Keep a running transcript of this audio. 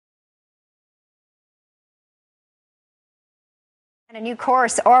And a new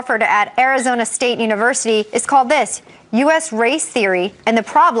course offered at Arizona State University is called this, U.S. Race Theory and the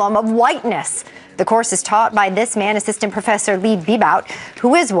Problem of Whiteness. The course is taught by this man, Assistant Professor Lee Bebout,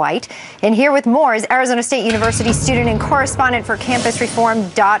 who is white. And here with more is Arizona State University student and correspondent for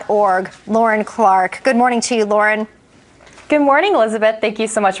campusreform.org, Lauren Clark. Good morning to you, Lauren. Good morning, Elizabeth. Thank you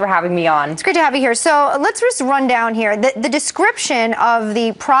so much for having me on. It's great to have you here. So let's just run down here the description of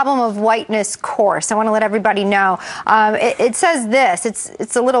the Problem of Whiteness course. I want to let everybody know. It says this.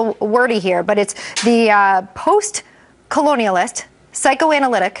 It's a little wordy here, but it's the post-colonialist,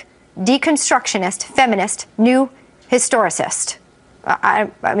 psychoanalytic, deconstructionist, feminist, new historicist.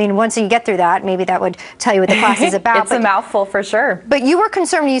 I mean, once you get through that, maybe that would tell you what the class is about. It's a mouthful for sure. But you were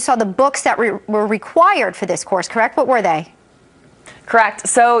concerned when you saw the books that were required for this course, correct? What were they? Correct.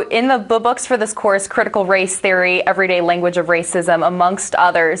 So in the books for this course, Critical Race Theory, Everyday Language of Racism, amongst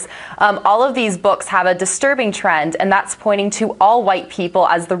others, all of these books have a disturbing trend, and that's pointing to all white people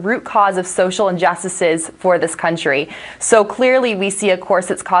as the root cause of social injustices for this country. So clearly we see a course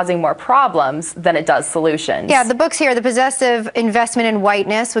that's causing more problems than it does solutions. Yeah, the books here, The Possessive Investment in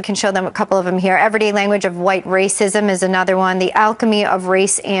Whiteness, we can show them a couple of them here. Everyday Language of White Racism is another one. The Alchemy of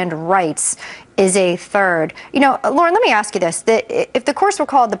Race and Rights is a third. You know, Lauren, let me ask you this. If the course were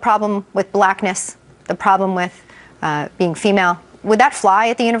called The Problem with Blackness, The Problem with Being Female, would that fly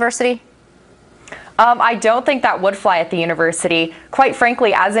at the university? I don't think that would fly at the university. Quite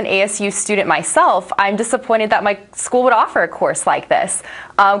frankly, as an ASU student myself, I'm disappointed that my school would offer a course like this.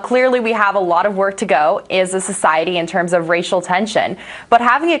 Clearly, we have a lot of work to go as a society in terms of racial tension. But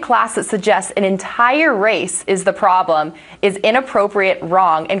having a class that suggests an entire race is the problem is inappropriate,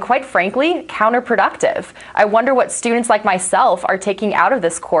 wrong, and quite frankly, counterproductive. I wonder what students like myself are taking out of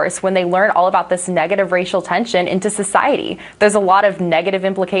this course when they learn all about this negative racial tension into society. There's a lot of negative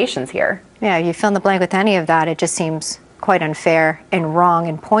implications here. Yeah, you fill in the blank with any of that. It just seems quite unfair and wrong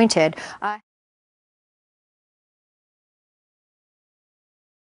and pointed.